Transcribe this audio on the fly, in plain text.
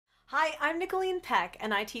Hi, I'm Nicholeen Peck,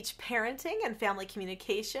 and I teach parenting and family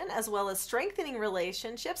communication, as well as strengthening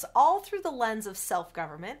relationships, all through the lens of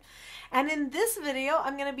self-government. And in this video,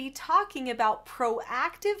 I'm going to be talking about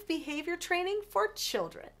proactive behavior training for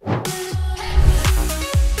children.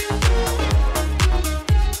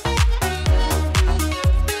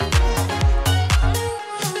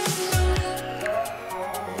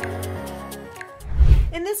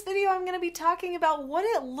 In this video, I'm going to be talking about what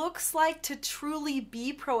it looks like to truly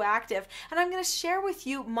be proactive, and I'm going to share with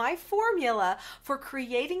you my formula for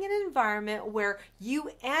creating an environment where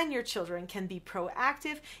you and your children can be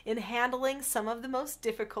proactive in handling some of the most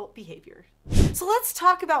difficult behavior. So let's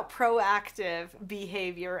talk about proactive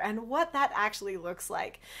behavior and what that actually looks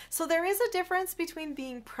like. So there is a difference between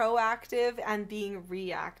being proactive and being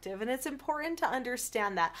reactive, and it's important to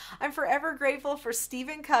understand that. I'm forever grateful for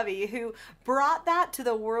Stephen Covey, who brought that to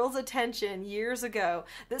the world's attention years ago,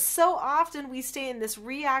 that so often we stay in this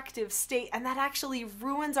reactive state, and that actually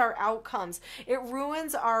ruins our outcomes. It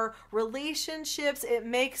ruins our relationships. It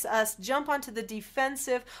makes us jump onto the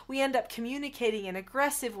defensive. We end up communicating in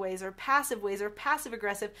aggressive ways or passive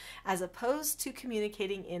aggressive, as opposed to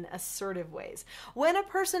communicating in assertive ways. When a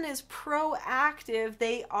person is proactive,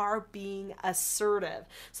 they are being assertive.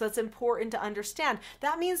 So it's important to understand.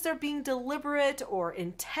 That means they're being deliberate or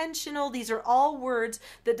intentional. These are all words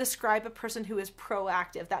that describe a person who is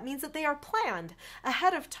proactive. That means that they are planned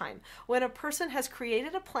ahead of time. When a person has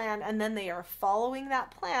created a plan and then they are following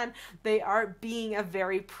that plan, they are being a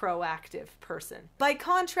very proactive person. By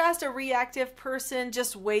contrast, a reactive person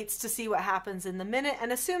just waits to see what happens in the minute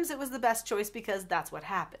and assumes it was the best choice because that's what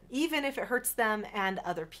happened, even if it hurts them and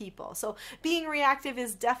other people. So being reactive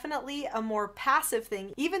is definitely a more passive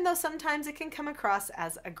thing, even though sometimes it can come across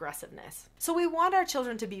as aggressiveness. So we want our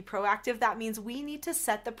children to be proactive. That means we need to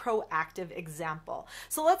set the proactive example.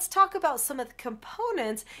 So let's talk about some of the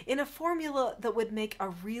components in a formula that would make a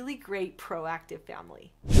really great proactive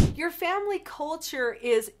family. Your family culture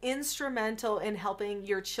is instrumental in helping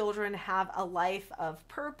your children have a life of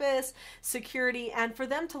purpose, security, and for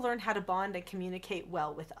them to learn how to bond and communicate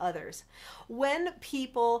well with others. When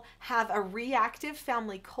people have a reactive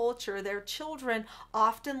family culture, their children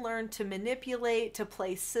often learn to manipulate, to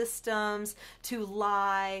play systems, to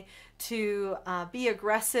lie, to be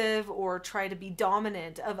aggressive or try to be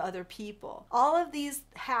dominant of other people. All of these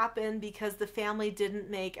happen because the family didn't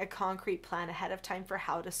make a concrete plan ahead of time for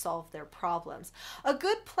how to solve their problems. A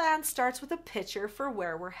good plan starts with a picture for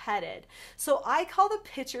where we're headed. So I call the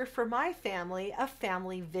picture for my family a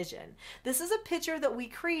family vision. This is a picture that we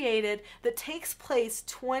created that takes place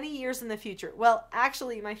 20 years in the future. Well,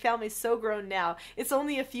 actually, my family's so grown now, it's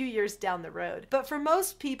only a few years down the road. But for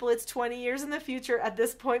most people, it's 20 years in the future at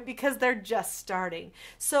this point because they're just starting.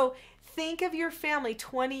 So think of your family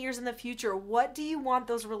 20 years in the future. What do you want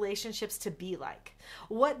those relationships to be like?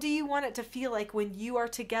 What do you want it to feel like when you are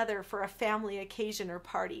together for a family occasion or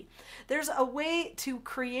party? There's a way to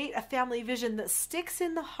create a family vision that sticks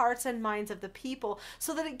in the hearts and minds of the people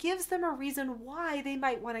so that it gives them a reason why they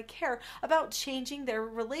might want to care about changing their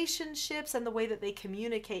relationships and the way that they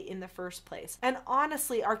communicate in the first place. And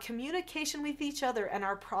honestly, our communication with each other and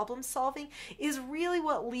our problem solving is really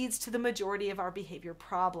what leads to the majority of our behavior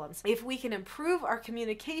problems. If we can improve our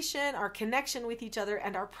communication, our connection with each other,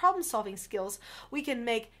 and our problem solving skills, we can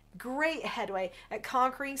make great headway at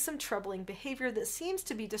conquering some troubling behavior that seems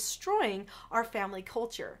to be destroying our family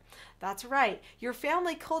culture. That's right, your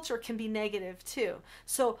family culture can be negative too.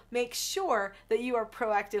 So make sure that you are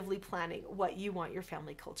proactively planning what you want your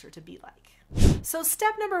family culture to be like. So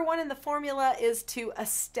step number one in the formula is to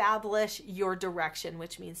establish your direction,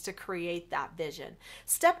 which means to create that vision.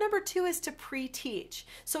 Step number two is to pre-teach.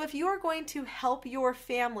 So if you are going to help your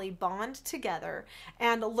family bond together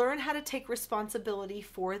and learn how to take responsibility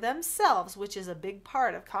for themselves, which is a big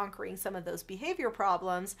part of conquering some of those behavior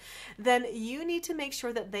problems, then you need to make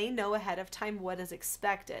sure that they know ahead of time what is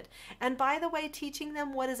expected. And by the way, teaching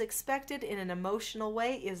them what is expected in an emotional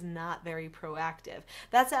way is not very proactive.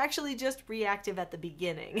 That's actually just reactive at the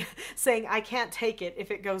beginning, saying, I can't take it if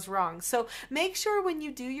it goes wrong. So make sure when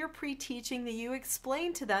you do your pre-teaching that you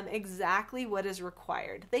explain to them exactly what is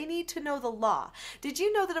required. They need to know the law. Did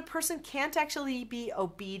you know that a person can't actually be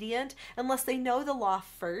obedient unless they know the law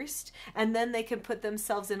first, and then they can put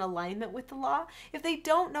themselves in alignment with the law? If they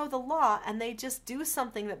don't know the law and they just do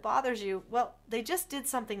something that bothers you, well, They just did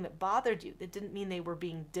something that bothered you. That didn't mean they were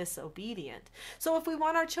being disobedient. So if we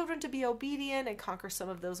want our children to be obedient and conquer some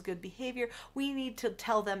of those good behavior, we need to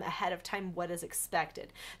tell them ahead of time what is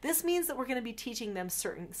expected. This means that we're going to be teaching them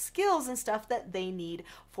certain skills and stuff that they need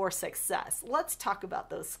for success. Let's talk about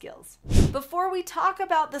those skills. Before we talk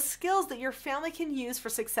about the skills that your family can use for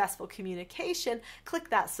successful communication, click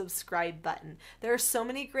that subscribe button. There are so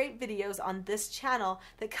many great videos on this channel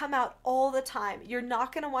that come out all the time. You're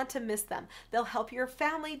not going to want to miss them. They'll help your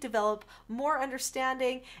family develop more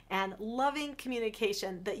understanding and loving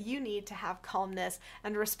communication that you need to have calmness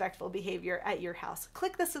and respectful behavior at your house.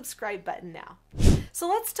 Click the subscribe button now. So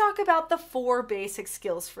let's talk about the 4 basic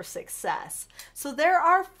skills for success. So there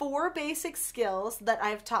are 4 basic skills that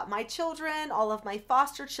I've taught my children, all of my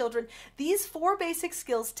foster children. These 4 basic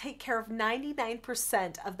skills take care of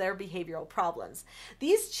 99% of their behavioral problems.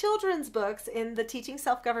 These children's books in the Teaching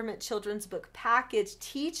Self-Government Children's Book package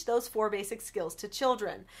teach those 4 basic skills to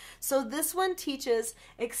children. So this one teaches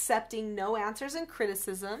accepting no answers and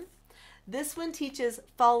criticism. This one teaches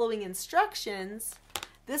following instructions.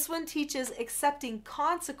 This one teaches accepting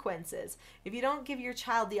consequences. If you don't give your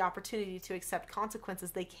child the opportunity to accept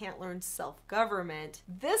consequences, they can't learn self-government.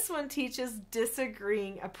 This one teaches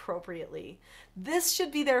disagreeing appropriately. This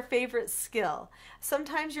should be their favorite skill.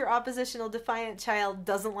 Sometimes your oppositional defiant child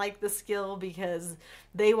doesn't like the skill because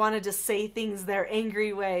they want to just say things their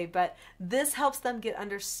angry way, but this helps them get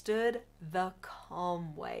understood the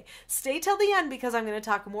calm way. Stay till the end because I'm going to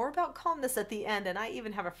talk more about calmness at the end, and I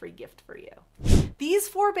even have a free gift for you. These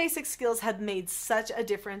 4 basic skills have made such a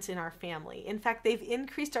difference in our family. In fact, they've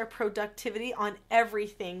increased our productivity on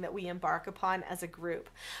everything that we embark upon as a group.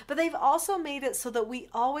 But they've also made it so that we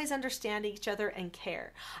always understand each other and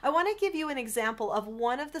care. I want to give you an example of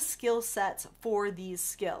one of the skill sets for these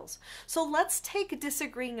skills. So let's take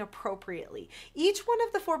disagreeing appropriately. Each one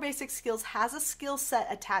of the 4 basic skills has a skill set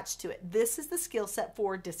attached to it. This is the skill set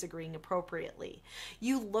for disagreeing appropriately.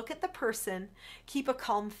 You look at the person, keep a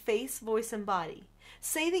calm face, voice, and body.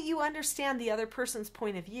 Say that you understand the other person's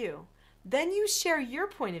point of view. Then you share your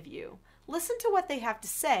point of view. Listen to what they have to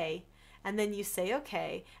say, and then you say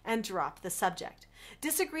okay and drop the subject.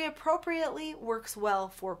 Disagree appropriately works well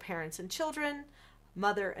for parents and children,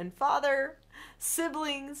 mother and father,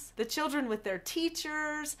 siblings, the children with their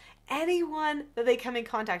teachers, anyone that they come in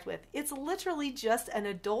contact with. It's literally just an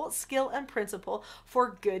adult skill and principle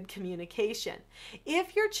for good communication.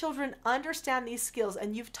 If your children understand these skills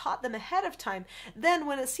and you've taught them ahead of time, then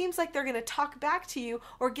when it seems like they're going to talk back to you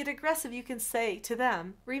or get aggressive, you can say to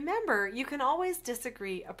them, remember, you can always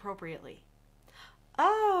disagree appropriately.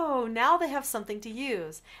 Oh, now they have something to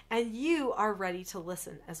use, and you are ready to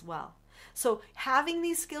listen as well. So having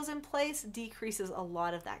these skills in place decreases a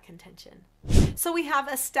lot of that contention. So we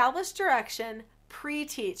have established direction,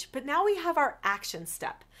 pre-teach, but now we have our action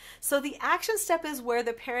step. So the action step is where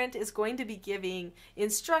the parent is going to be giving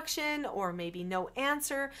instruction or maybe no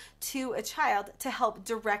answer to a child to help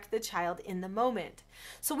direct the child in the moment.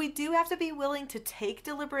 So we do have to be willing to take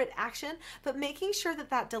deliberate action, but making sure that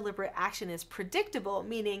that deliberate action is predictable,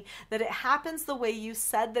 meaning that it happens the way you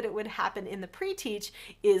said that it would happen in the pre-teach,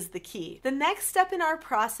 is the key. The next step in our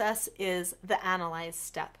process is the analyze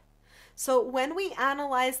step. So when we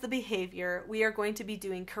analyze the behavior, we are going to be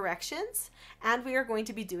doing corrections and we are going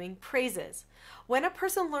to be doing praises. When a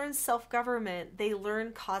person learns self-government, they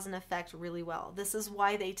learn cause and effect really well. This is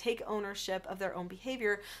why they take ownership of their own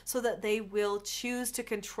behavior so that they will choose to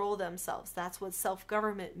control themselves. That's what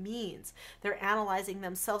self-government means. They're analyzing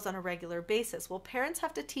themselves on a regular basis. Well, parents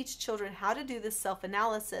have to teach children how to do this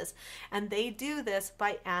self-analysis, and they do this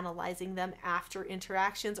by analyzing them after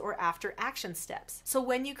interactions or after action steps. So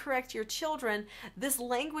when you correct your children, this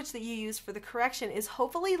language that you use for the correction is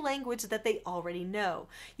hopefully language that they already know.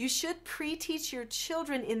 You should pre-teach your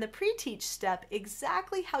children in the pre-teach step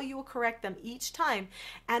exactly how you will correct them each time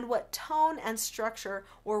and what tone and structure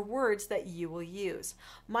or words that you will use.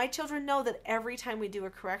 My children know that every time we do a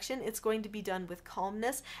correction, it's going to be done with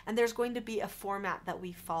calmness, and there's going to be a format that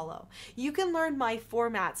we follow. You can learn my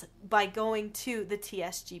formats by going to the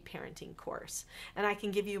TSG parenting course, and I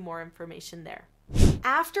can give you more information there.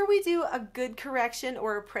 After we do a good correction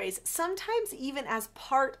or a praise, sometimes even as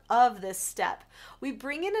part of this step, we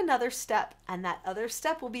bring in another step, and that other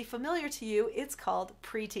step will be familiar to you. It's called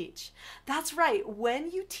pre-teach. That's right. When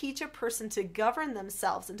you teach a person to govern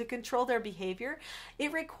themselves and to control their behavior,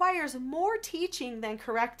 it requires more teaching than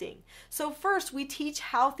correcting. So first, we teach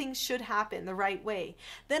how things should happen the right way.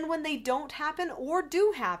 Then when they don't happen or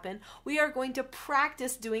do happen, we are going to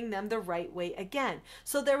practice doing them the right way again.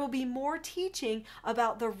 So there will be more teaching learning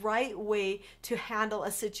about the right way to handle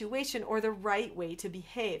a situation or the right way to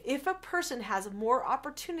behave. If a person has more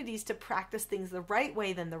opportunities to practice things the right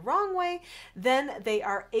way than the wrong way, then they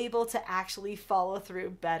are able to actually follow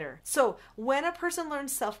through better. So when a person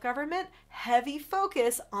learns self-government, heavy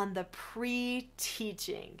focus on the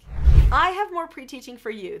pre-teaching. I have more pre-teaching for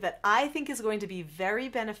you that I think is going to be very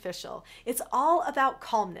beneficial. It's all about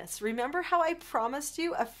calmness. Remember how I promised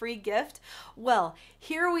you a free gift? Well,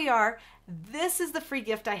 here we are. This is the free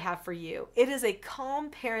gift I have for you. It is a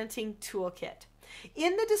Calm Parenting Toolkit.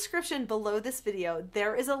 In the description below this video,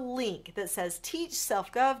 there is a link that says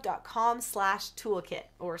teachselfgov.com/toolkit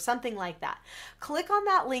or something like that. Click on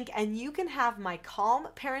that link and you can have my Calm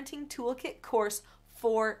Parenting Toolkit course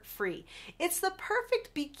for free. It's the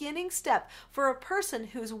perfect beginning step for a person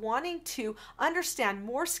who's wanting to understand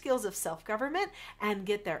more skills of self-government and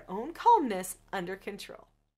get their own calmness under control.